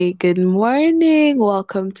Hey, good morning.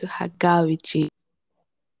 Welcome to Haga with Jay.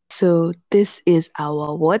 So this is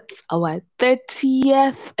our what? Our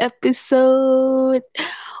 30th episode.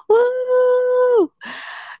 Woo!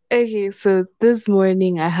 Okay, so this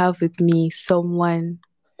morning I have with me someone.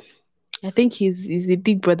 I think he's a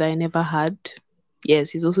big brother I never had. Yes,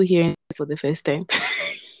 he's also hearing this for the first time.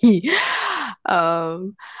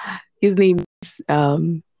 um, his name is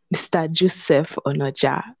Mr. Joseph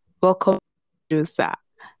Onoja. Welcome, Joseph.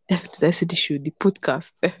 Did I say the show? The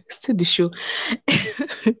podcast. Still the show.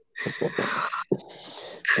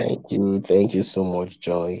 Thank you so much,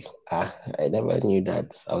 Joy. I never knew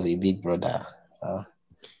that I was a big brother. Uh,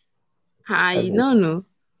 Hi, that's no, no.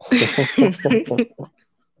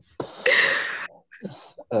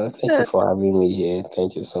 Thank you for having me here.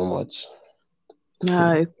 Thank you so much.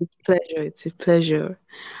 It's a pleasure. It's a pleasure.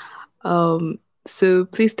 So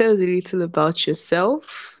please tell us a little about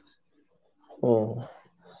yourself. Hmm,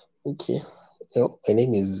 okay. My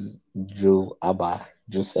name is Joseph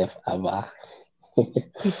Abba.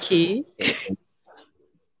 Okay.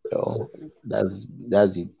 That's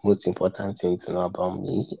the most important thing to know about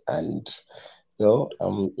me. And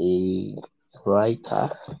I'm a writer.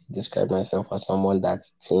 Describe myself as someone that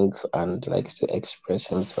thinks and likes to express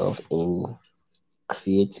himself in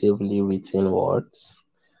creatively written words.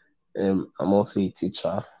 I'm also a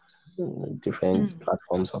teacher, different Mm.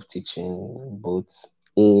 platforms of teaching, both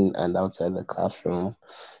in and outside the classroom.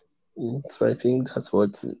 So I think that's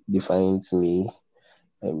what defines me.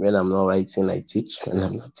 And when I'm not writing, I teach. When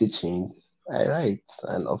I'm not teaching, I write.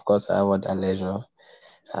 And of course, I have other leisure.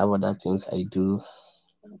 I have other things I do.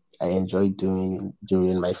 I enjoy doing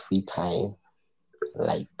during my free time,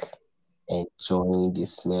 like enjoying the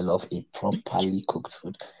smell of a properly cooked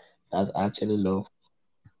food. That's I actually love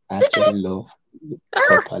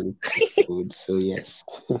properly cooked food. So yes.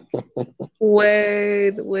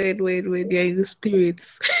 Wait. Yeah, in the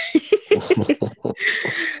spirits.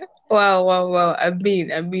 Wow, wow, wow. I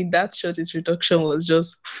mean, that short introduction was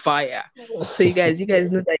just fire. So you guys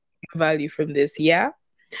know that you get value from this, yeah?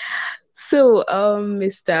 So,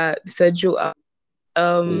 Mr. Joe,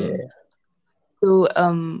 um, Yeah.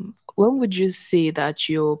 when would you say that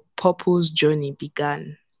your purpose journey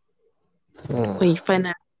began? Hmm. When you find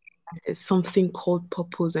out there's something called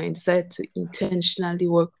purpose and you decide to intentionally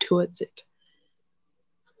work towards it?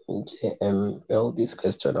 Okay. Well, this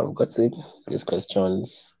question I've gotten these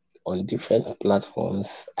questions on different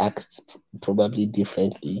platforms, asked probably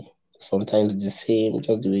differently. Sometimes the same,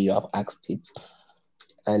 just the way you have asked it.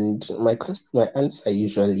 And my answer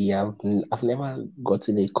usually, I've never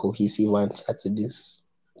gotten a cohesive answer to this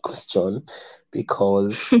question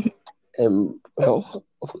because well,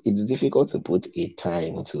 it's difficult to put a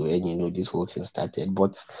time to when this whole thing started.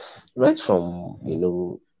 But right from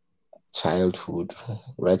childhood,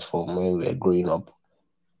 right from when we were growing up,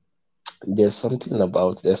 there's something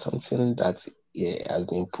that has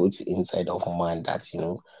been put inside of man that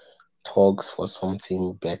talks for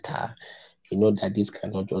something better. You know that this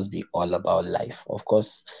cannot just be all about life. Of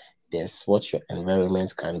course, there's what your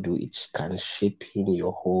environment can do. It can shape in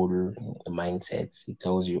your whole mindset. It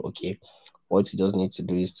tells you, okay, what you just need to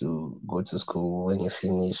do is to go to school. When you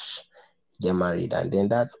finish, get married, and then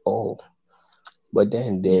that's all. But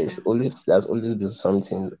then Yeah. there's always been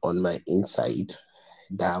something on my inside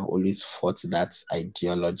that I've always fought that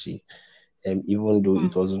ideology. Even though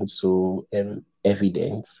it Mm. wasn't so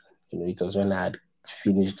evident, it was when I had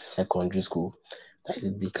finished secondary school that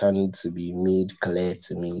it began to be made clear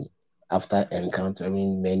to me after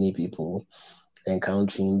encountering many people,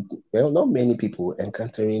 not many people,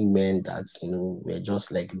 encountering men that, were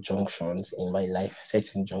just like junctions in my life,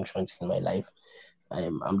 certain junctions in my life.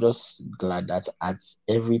 I'm just glad that at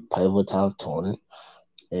every pivotal turn,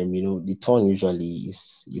 the turn usually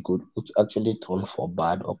is you could actually turn for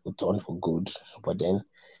bad or could turn for good. But then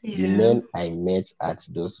the Yeah. men I met at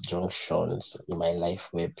those junctions in my life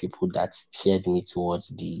were people that steered me towards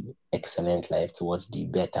the excellent life, towards the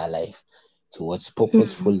better life, towards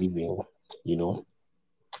purposeful Mm. living, you know.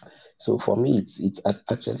 So for me, it's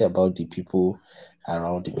actually about the people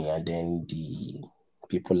around me and then the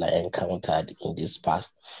people I encountered in this path.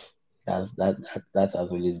 That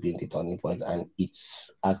has always been the turning point, and it's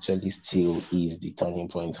actually still is the turning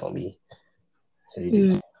point for me.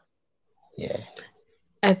 Really, Mm. yeah.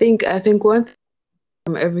 I think one thing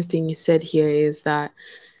from everything you said here is that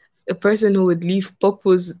a person who would live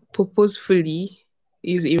purposefully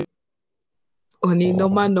is on a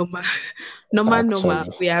normal, Mhm. normal, normal.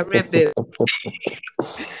 Actually, We are rebels.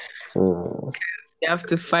 Hmm. We have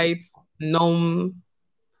to fight norm and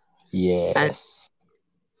Yes.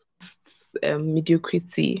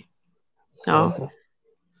 mediocrity. Oh, Mhm.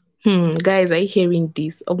 Guys, are you hearing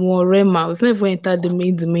this? Rema, we've never entered the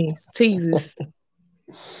main. Jesus.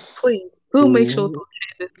 Please do make sure to Mm.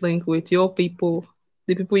 share this link with your people,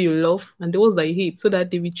 the people you love, and those that you hate, so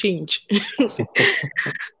that they will change.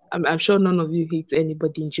 I'm sure none of you hate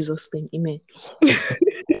anybody in Jesus' name. Amen.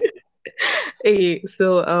 Hey,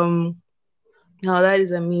 so now that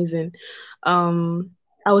is amazing.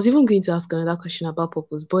 I was even going to ask another question about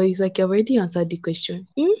purpose, but it's like you already answered the question.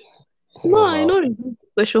 No, Oh, I know wow. the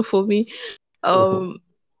question for me. Um,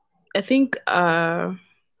 I think I'm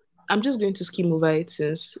just going to skim over it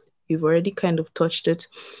since you've already kind of touched it.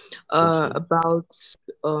 Okay. About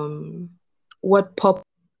um what pop.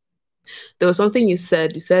 There was something you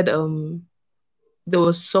said. You said there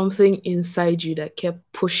was something inside you that kept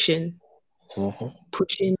Mm-hmm.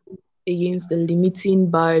 pushing against the limiting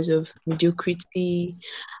bars of mediocrity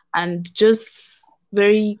and just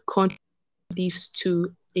very leads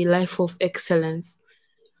to a life of excellence.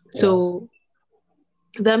 Yeah. So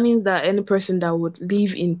that means that any person that would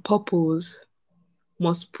live in purpose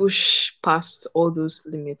must push past all those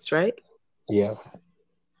limits, right? Yeah.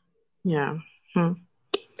 Yeah. Hmm.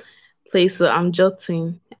 Please, so I'm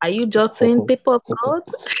jotting. Are you jotting, people of God?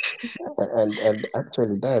 And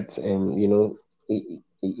actually that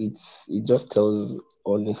it just tells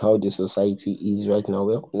on how the society is right now.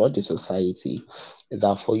 Well, not the society,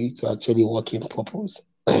 that for you to actually work in purpose,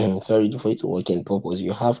 sorry, for you to work in purpose,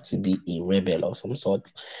 you have to be a rebel of some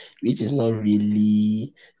sort, which is not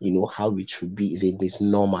really, how it should be. It's a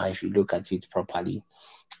misnomer if you look at it properly.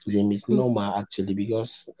 It's a Hmm. misnomer actually,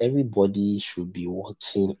 because everybody should be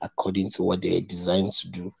working according to what they are designed to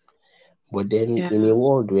do. But then in Yeah. a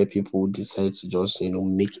world where people decide to just,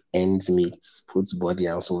 make ends meet, put body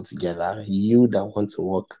and soul together, you that want to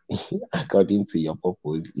work according to your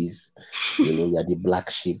purpose is, you're the black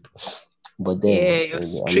sheep. But then, Yeah, you're I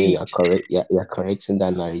mean, straight. you're correcting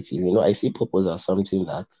that narrative. I see purpose as something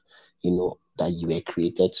that, that you were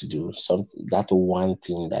created to do, something, that one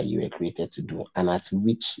thing that you were created to do, and at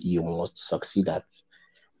which you must succeed at.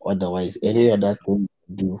 Otherwise, any Yeah. other thing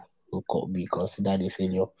you do will be considered a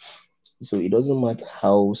failure. So it doesn't matter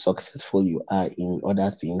how successful you are in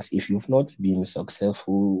other things. If you've not been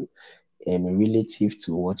successful relative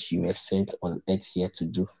to what you were sent on earth here to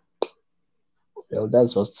do, well,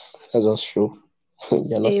 that's just true.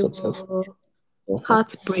 You're not It successful. will Mhm.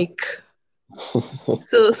 heartbreak.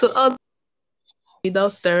 So out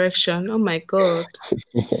without direction. Oh my God.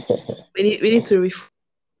 We need to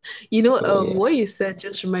Yeah. what you said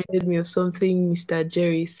just reminded me of something Mr.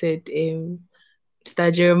 Jerry said.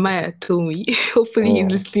 Mr. Jeremiah told me. Hopefully he's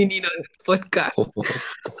Mm. listening in on this podcast.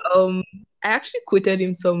 Um, I actually quoted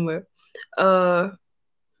him somewhere. Uh,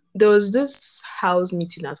 there was this house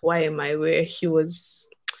meeting at YMI where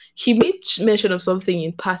he made mention of something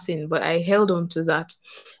in passing, but I held on to that.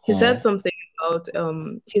 He said Mm. something about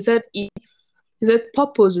he said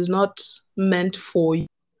purpose is not meant for you,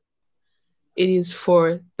 it is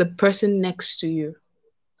for the person next to you.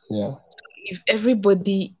 Yeah. If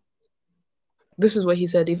everybody This is what he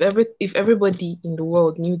said, if everybody in the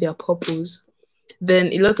world knew their purpose,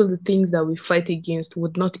 then a lot of the things that we fight against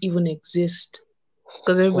would not even exist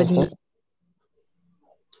because everybody knows. Mhm.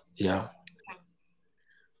 Yeah.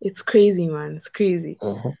 It's crazy, man. It's crazy.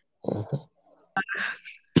 Mhm. Mhm.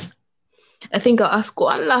 I think I'll ask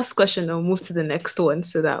one last question and I'll move to the next one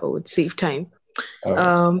so that I would save time. All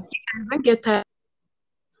right. You guys don't get tired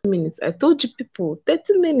of minutes. I told you people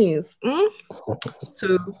 30 minutes.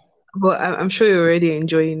 So, but I'm sure you're already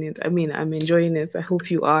enjoying it. I mean, I'm enjoying it. I hope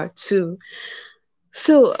you are too.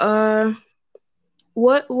 So,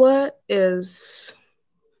 what is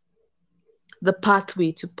the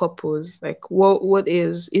pathway to purpose? Like, what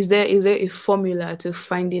is there a formula to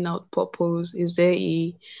finding out purpose? Is there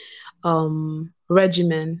a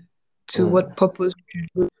regimen to Mm. what purpose should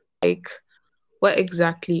look like? What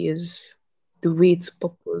exactly is the way to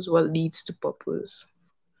purpose? What leads to purpose?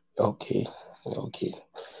 Okay. Okay.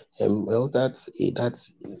 Well, that's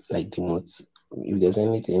like the most. If there's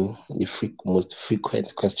anything, the most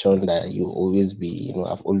frequent question that you always be,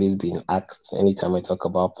 I've always been asked anytime I talk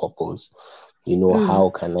about purpose. Mm. How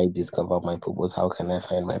can I discover my purpose? How can I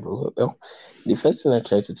find my purpose? Well, the first thing I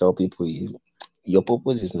try to tell people is your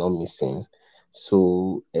purpose is not missing.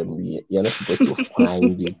 So you're not supposed to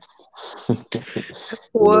find it.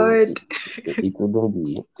 What? It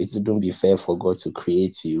wouldn't be fair for God to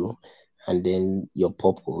create you and then your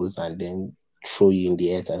purpose and then throw you in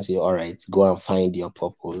the earth and say, all right, go and find your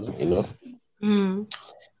purpose. Mm.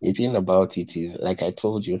 The thing about it is, like I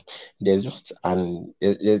told you, there's just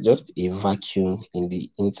a vacuum in the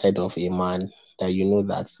inside of a man that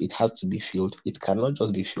that it has to be filled. It cannot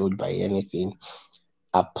just be filled by anything.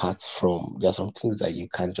 apart from, there are some things that you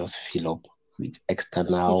can't just fill up with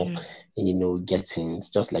external, Yeah. gettings,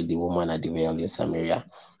 just like the woman at the well in Samaria.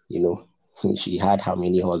 You know, she had how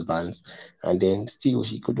many husbands, and then still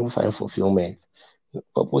she couldn't find fulfillment.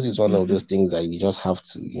 Purpose is one of Mm-hmm. those things that you just have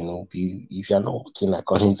to, be. If you're not working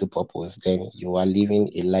according to purpose, then you are living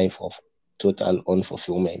a life of total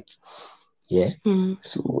unfulfillment. Yeah. Mm.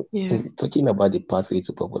 So, Yeah. in talking about the pathway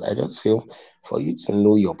to purpose, I just feel for you to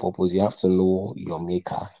know your purpose, you have to know your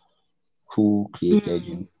maker, who created Mm.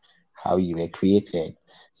 you, how you were created.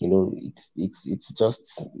 It's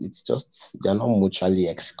just they're not mutually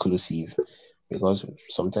exclusive, because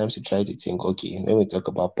sometimes you try to think, okay, when we talk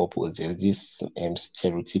about purpose, there's this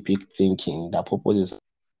stereotypic thinking that purpose is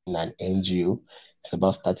in an NGO. It's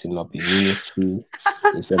about starting up a ministry.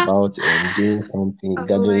 It's about doing something, Oh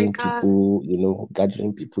my God.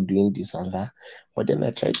 gathering people doing this and that. But then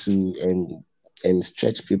I try to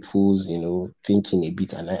stretch people's thinking a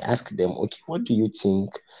bit, and I ask them, okay, what do you think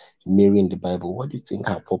Mary in the Bible? What do you think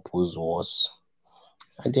her purpose was?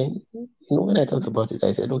 And then, when I thought about it,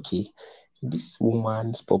 I said, okay, this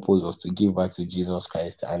woman's purpose was to give birth to Jesus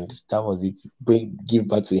Christ, and that was it. Give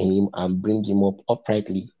birth to him and bring him up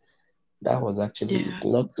uprightly. That was actually it,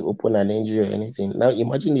 Yeah. not to open an NGO or anything. Now,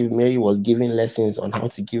 imagine if Mary was giving lessons on how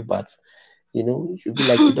to give birth. You'd be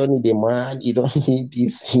like, you don't need a man, you don't need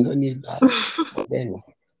this, you don't need that. But then,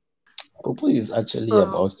 purpose is actually Oh.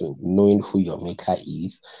 about knowing who your maker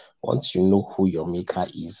is. Once you know who your maker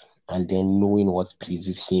is, and then knowing what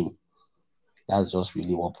pleases him, that's just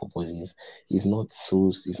really what purpose is. It's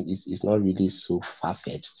not really so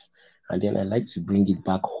far-fetched. And then I like to bring it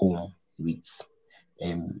back home with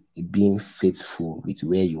being faithful with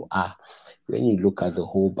where you are. When you look at the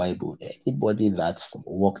whole Bible, anybody that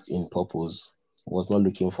walked in purpose was not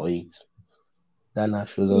looking for it. That now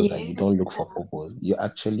shows us that you Yeah. don't look for purpose. You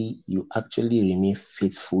actually remain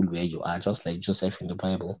faithful where you are, just like Joseph in the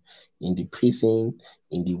Bible. In the prison,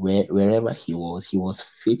 in the wherever he was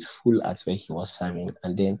faithful at where he was serving,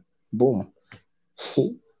 and then boom,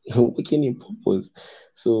 working in purpose.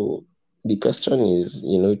 So the question is,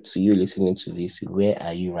 to you listening to this, where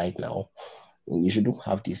are you right now? You shouldn't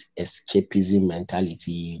have this escapism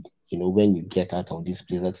mentality. When you get out of this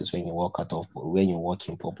place, that is when you walk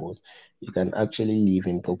in purpose. You can actually live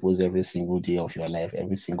in purpose every single day of your life,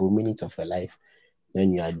 every single minute of your life,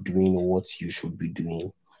 when you are doing what you should be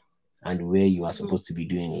doing and where you are Mhm. supposed to be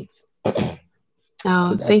doing it. So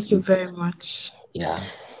Oh, that's thank you it. very much. Yeah.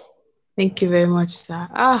 Thank you very much, sir.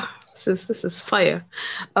 This is fire.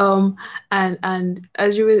 Um, and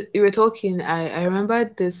as you were talking, I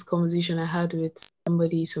remembered this conversation I had with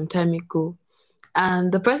somebody some time ago,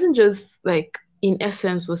 and the person just like in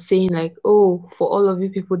essence was saying like, oh, for all of you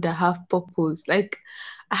people that have purpose, like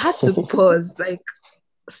I had to pause, like,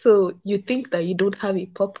 so you think that you don't have a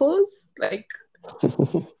purpose? Like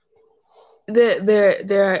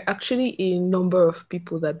there are actually a number of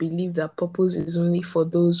people that believe that purpose is only for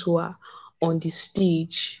those who are on the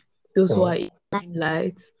stage, those who are Mm, in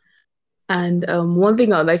limelight. And one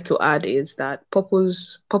thing I'd like to add is that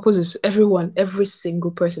purpose is everyone, every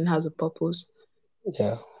single person has a purpose.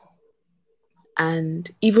 yeah. And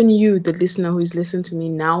even you, the listener who is listening to me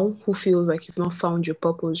now, who feels like you've not found your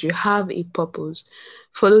purpose, you have a purpose.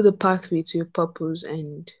 Follow the pathway to your purpose,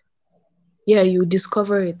 and yeah, you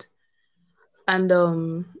discover it. And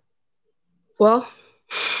well,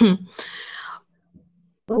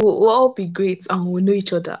 we'll all be great and we'll know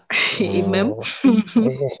each other. Amen.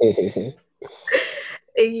 Mm.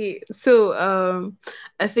 Okay, so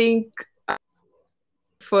I think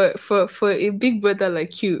for a big brother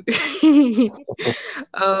like you,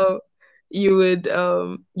 uh, you would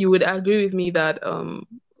agree with me that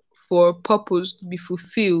for purpose to be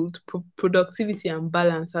fulfilled, productivity and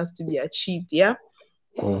balance has to be achieved. Yeah,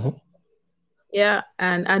 Mhm. yeah,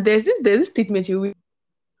 and there's this statement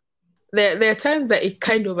there are times that it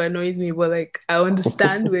kind of annoys me, but like I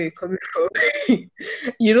understand where you're coming from.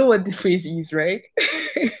 You know what the phrase is, right?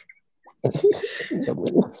 Yeah,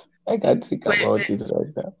 but I can't think When about it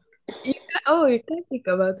right now. you can't think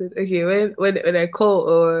about it. Okay, when I call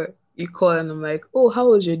or you call and I'm like, oh, how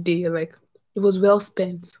was your day? You're like, it was well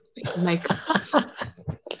spent. Like I'm like,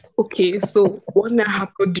 okay, so what now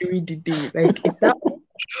happened during the day? Like, is that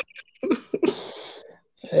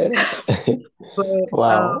but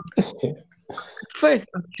Wow. first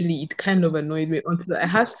actually it kind of annoyed me until I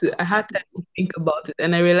had time to think about it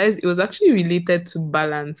and I realized it was actually related to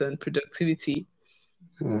balance and productivity.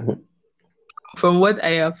 Mhm. From what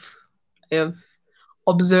I have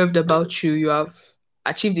observed about you, you have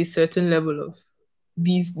achieved a certain level of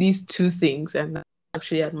these two things, and that's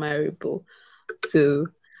actually admirable. So,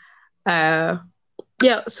 uh,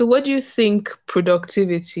 Yeah, so what do you think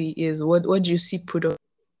productivity is? What do you see productivity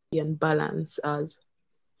and balance as?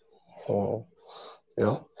 Oh, you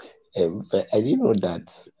know, but I didn't know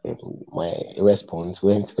that my response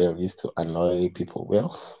went well used to annoy people.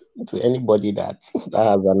 Well, to anybody that that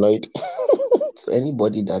has annoyed, to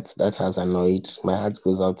anybody that has annoyed, my heart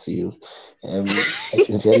goes out to you. I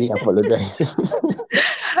sincerely apologize.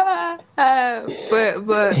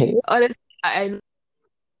 But honestly, I know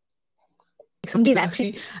some days I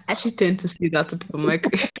actually tend to say that to people. I'm like,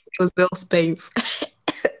 it was well spent.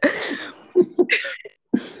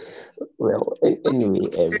 Well, anyway,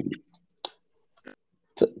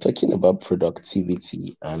 talking about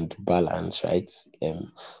productivity and balance, right?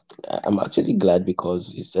 I'm actually glad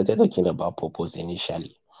because you started talking about purpose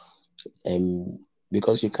initially.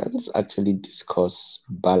 Because you can't actually discuss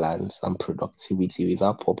balance and productivity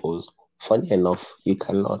without purpose. Funny enough, you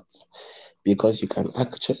cannot, because you can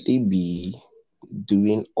actually be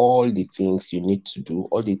doing all the things you need to do,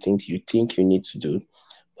 all the things you think you need to do,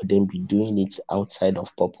 but then be doing it outside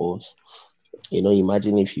of purpose.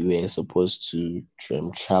 Imagine if you were supposed to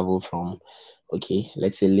travel from, okay,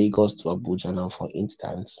 let's say Lagos to Abuja now, for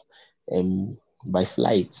instance, by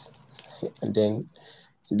flight, and then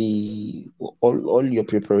all your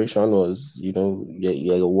preparation was,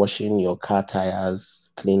 you're washing your car tires,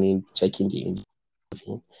 cleaning, checking the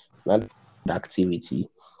engine, not the activity.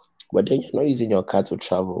 But then you're not using your car to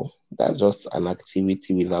travel. That's just an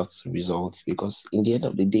activity without results, because in the end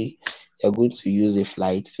of the day, you're going to use a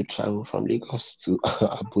flight to travel from Lagos to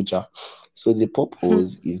Abuja. So the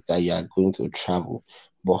purpose is that you are going to travel.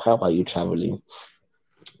 But how are you traveling?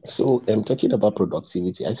 So I'm talking about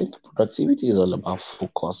productivity. I think productivity is all about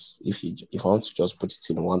focus. If I want to just put it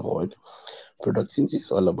in one word, productivity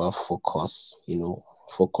is all about focus,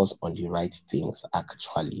 focus on the right things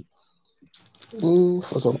actually.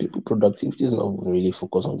 For some people, productivity is not really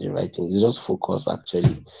focus on the right things. It's just focus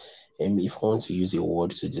actually. If I want to use a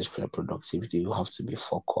word to describe productivity, you have to be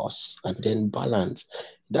focused. And then balance,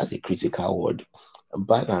 that's a critical word.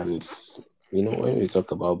 Balance, when we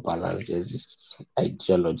talk about balance, there's this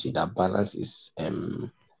ideology that balance is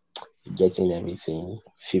getting everything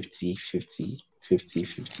 50, 50, 50,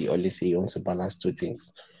 50. Always say you want to balance two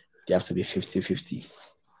things, they have to be 50, 50.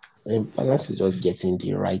 And balance is just getting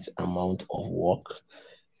the right amount of work,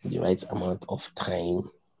 the right amount of time,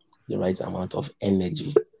 the right amount of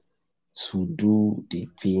energy to do the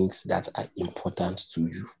things that are important to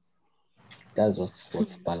you. That's just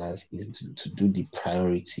what balance is, to do the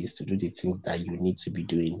priorities, to do the things that you need to be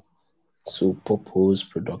doing. So, purpose,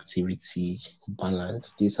 productivity,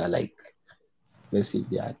 balance, these are like, let's say,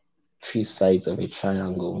 there are three sides of a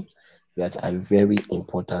triangle that are very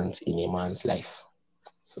important in a man's life.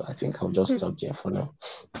 So, I think I'll just stop there for now.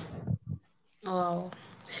 Wow,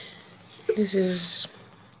 this is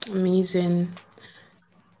amazing.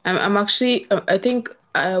 I'm actually I think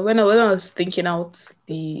when I was thinking out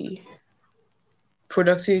the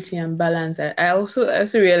productivity and balance, I also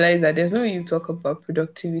realized that there's no way you talk about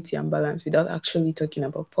productivity and balance without actually talking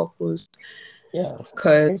about purpose. Yeah.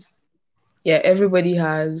 Because yeah, everybody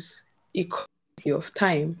has a quantity of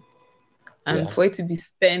time, and Yeah. for it to be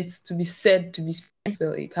spent, to be said to be spent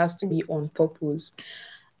well, it has to be on purpose.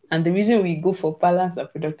 And the reason we go for balance and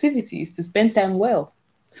productivity is to spend time well.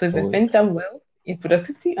 So if you Oh, spend time well in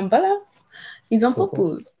productivity and balance, it's on mhm.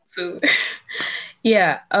 purpose. So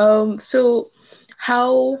yeah. So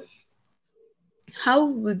how how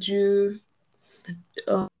would you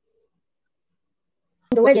um,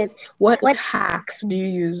 The word is what what hacks do you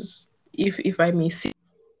use, if I may say,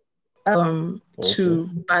 Okay. to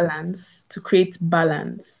balance, to create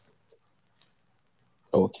balance?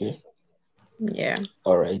 Okay. Yeah.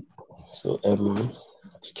 All right. So,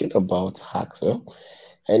 talking about hacks, well,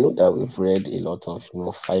 I know that we've read a lot of,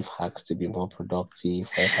 5 hacks to be more productive,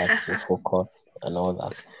 5 hacks to focus, and all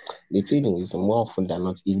that. The thing is, more often than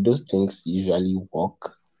not, if those things usually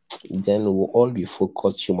work, then we'll all be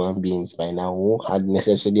focused human beings by now. We won't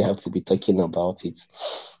necessarily have to be talking about it.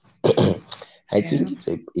 I Yeah. think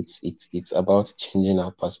it's about changing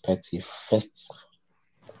our perspective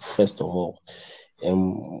first of all.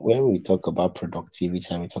 When we talk about productivity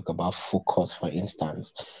and we talk about focus, for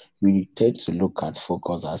instance, we tend to look at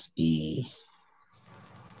focus as a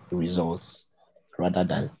result rather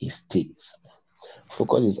than a state.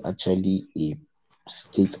 Focus is actually a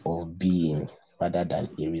state of being rather than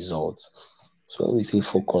a result. So when we say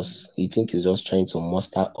focus, you think it's just trying to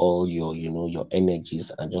muster all your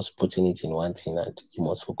energies and just putting it in one thing and you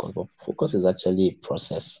must focus. But focus is actually a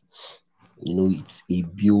process. It's a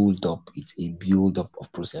build up. It's a build up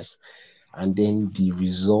of process. And then the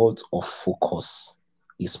result of focus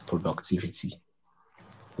is productivity.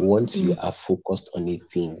 Once you Mm. are focused on a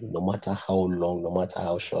thing, no matter how long, no matter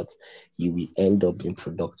how short, you will end up being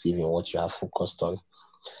productive in what you are focused on.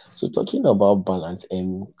 So talking about balance,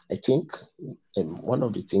 I think one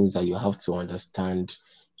of the things that you have to understand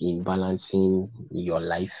in balancing your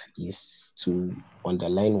life is to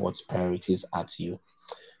underline what priorities are to you.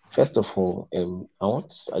 First of all,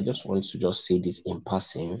 I just want to just say this in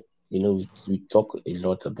passing. We talk a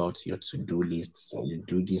lot about your to-do lists and you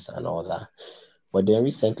do this and all that. But then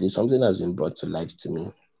recently, something has been brought to light to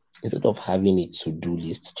me. Instead of having a to-do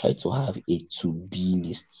list, try to have a to-be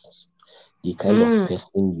list. The kind of Mm.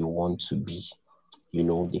 person you want to be,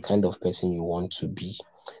 the kind of person you want to be.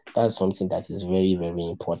 That's something that is very, very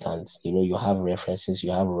important. You have references,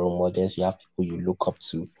 you have role models, you have people you look up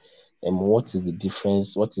to. And what is the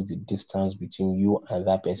difference? What is the distance between you and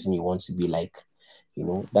that person you want to be like?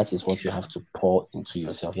 That is what you have to pour into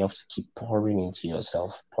yourself. You have to keep pouring into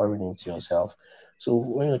yourself, pouring into yourself. So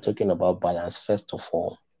when you're talking about balance, first of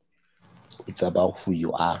all, it's about who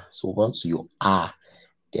you are. So once you are,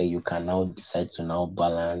 then you can now decide to now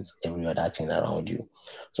balance every other thing around you.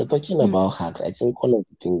 So talking Mm. about heart, I think one of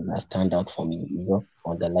the things that stand out for me is just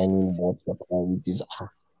underlining what your priorities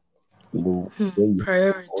are. Mm. Where you focus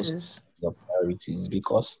Priorities. your priorities,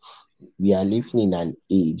 because we are living in an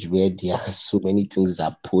age where there are so many things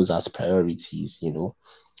that pose as priorities.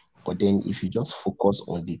 But then if you just focus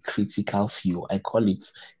on the critical few, I call it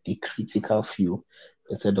the critical few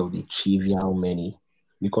instead of the trivial many.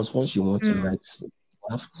 Because once you want to Mm. write,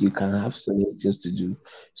 you can have so many things to do,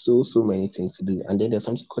 so many things to do. And then there's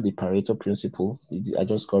something called the Pareto principle. I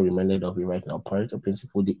just got reminded of it right now. Pareto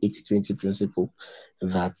principle, the 80-20 principle,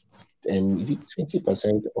 that is it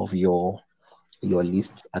 20% of your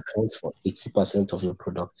list accounts for 80% of your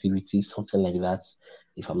productivity, something like that,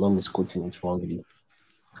 if I'm not misquoting it wrongly.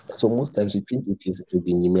 So most times we think it is in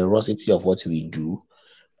the numerosity of what we do,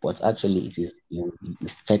 but actually it is in the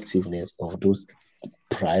effectiveness of those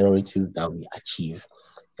priorities that we achieve.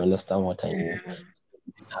 You understand what I mean?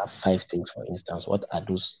 Have 5 things, for instance. What are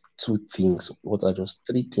those 2 things? What are those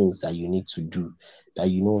 3 things that you need to do that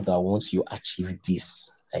you know that once you achieve this,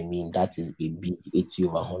 I mean, that is a big 80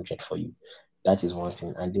 over 100 for you. That is one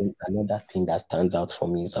thing. And then another thing that stands out for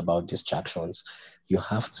me is about distractions. You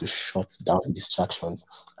have to shut down distractions.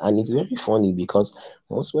 And it's very funny because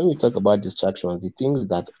most when we talk about distractions, the things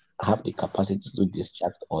that have the capacity to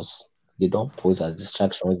distract us, they don't pose as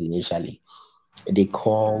distractions initially. They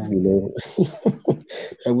come,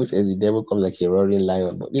 Bible says the devil comes like a roaring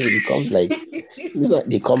lion, but it comes like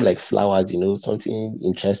they come like flowers, something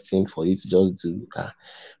interesting for you to just do.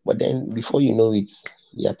 But then before you know it,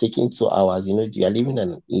 you're taking 2 hours. You are living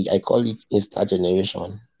I call it Insta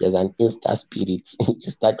generation. There's an Insta spirit,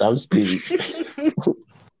 Instagram spirit.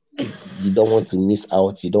 You don't want to miss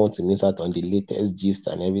out. You don't want to miss out on the latest gist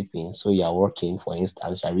and everything. So you're working, for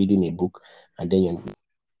instance, you're reading a book, and then you're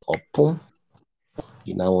up, boom,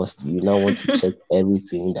 you now want to check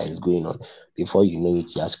everything that is going on. Before you know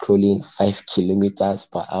it, you are scrolling 5 kilometers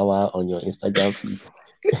per hour on your Instagram feed.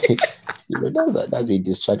 That's a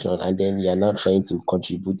distraction, and then you're now trying to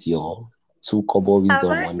contribute your 2 kobo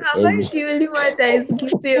wisdom on Am I every. the only one that is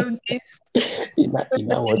guilty of this? You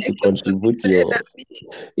now want I to guess I'm contribute better your than me.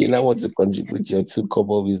 you now want to contribute your 2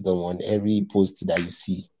 kobo wisdom on every post that you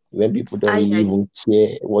see when people don't Ay, really ay. even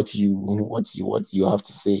care what you have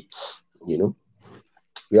to say. You know.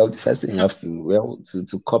 Well, the first thing you have to, well,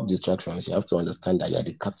 to curb distractions, you have to understand that you are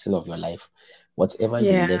the captain of your life. Yeah. Whatever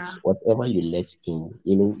you let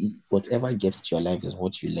in, whatever gets to your life is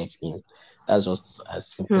what you let in. That's just as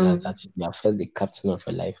simple as Hmm. that. You are first the captain of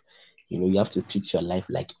your life. You have to treat your life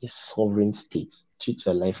like a sovereign state. Treat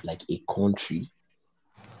your life like a country.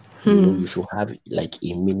 You Hmm. should have like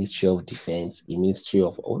a ministry of defense, a ministry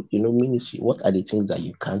of, ministry. What are the things that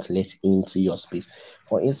you can't let into your space?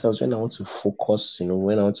 For instance, when I want to focus,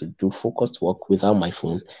 when I want to do focused work without my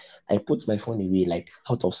phone, I put my phone away, like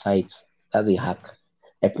out of sight. That's a hack.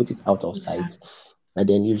 I put it out of Yeah. sight. And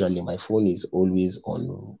then usually my phone is always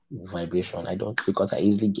on vibration. I don't, because I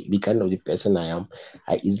easily get the kind of the person I am.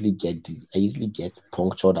 I easily get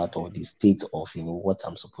punctured out of the state of what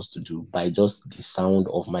I'm supposed to do by just the sound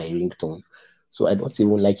of my ringtone. So I don't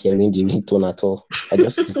even like hearing the ringtone at all. I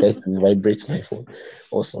just decide to vibrate my phone,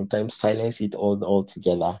 or sometimes silence it all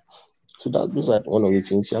together. So those are one of the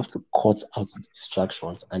things you have to cut out the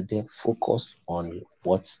distractions and then focus on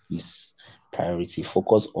what is priority.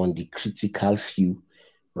 Focus on the critical few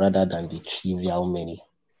rather than the trivial many.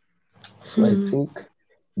 So I Hmm. think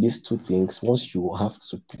these 2 things, when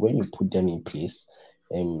you put them in place,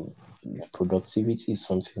 um, productivity is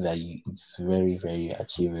something that it's very, very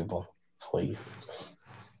achievable for you.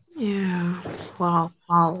 Yeah. Wow.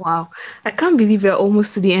 Wow. Wow. I can't believe we're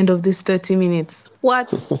almost to the end of this 30 minutes.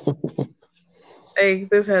 What? Like,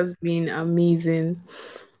 this has been amazing.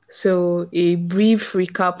 So, a brief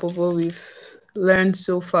recap of what we've learned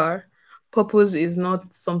so far. Purpose is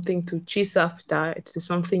not something to chase after, it is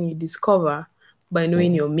something you discover by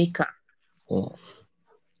knowing Mm, your maker. mm,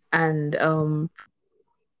 And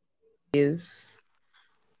is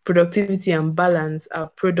productivity and balance are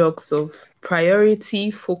products of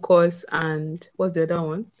priority, focus, and what's the other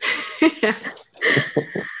one?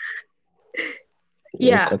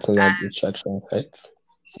 Yeah, cutting out distraction, right?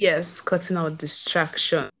 yes, cutting out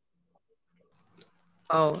distraction.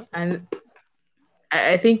 Oh, and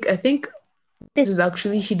I think this is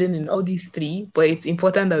actually hidden in all these three, but it's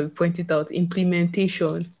important that we point it out.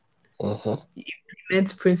 Implementation, Mm-hmm.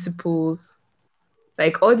 implement principles,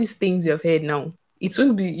 like all these things you've heard now.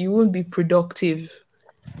 You won't be productive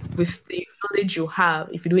with the knowledge you have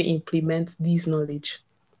if you don't implement these knowledge.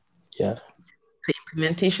 Yeah. So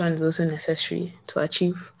implementation is also necessary to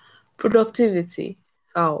achieve productivity.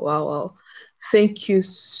 Oh wow, wow. Thank you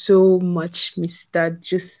so much, Mr.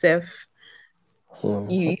 Joseph.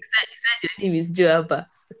 You said your name is Joaba.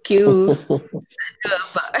 Kill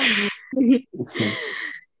Joaba.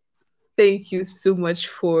 Thank you so much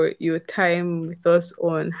for your time with us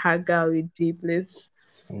on Haga with Jabless.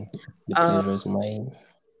 The Um, pleasure is mine.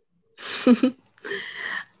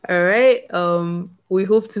 all right. We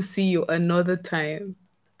hope to see you another time.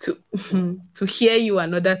 To to hear you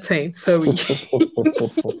another time. Sorry.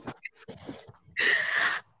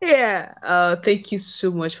 Yeah. Thank you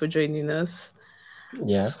so much for joining us.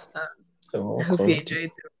 Yeah, you're I hope you welcome.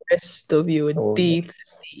 enjoyed the rest of your Oh, day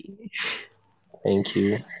yes. today. Thank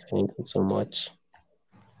you. Thank you so much.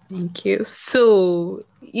 Thank you. So,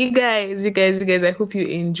 you guys, I hope you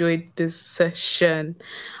enjoyed this session.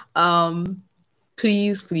 Um,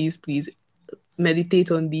 please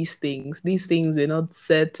meditate on these things. These things were not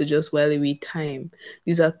said to just while away time.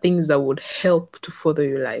 These are things that would help to further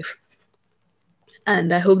your life.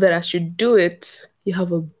 And I hope that as you do it, you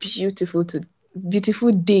have a beautiful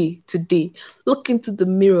day today. Look into the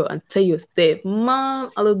mirror and tell yourself, man,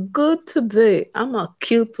 I look good today. I'm not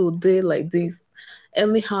killed today like this.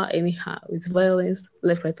 Anyhow, with violence,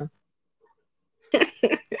 left, right, and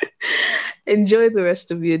enjoy the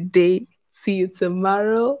rest of your day. See you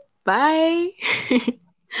tomorrow. Bye.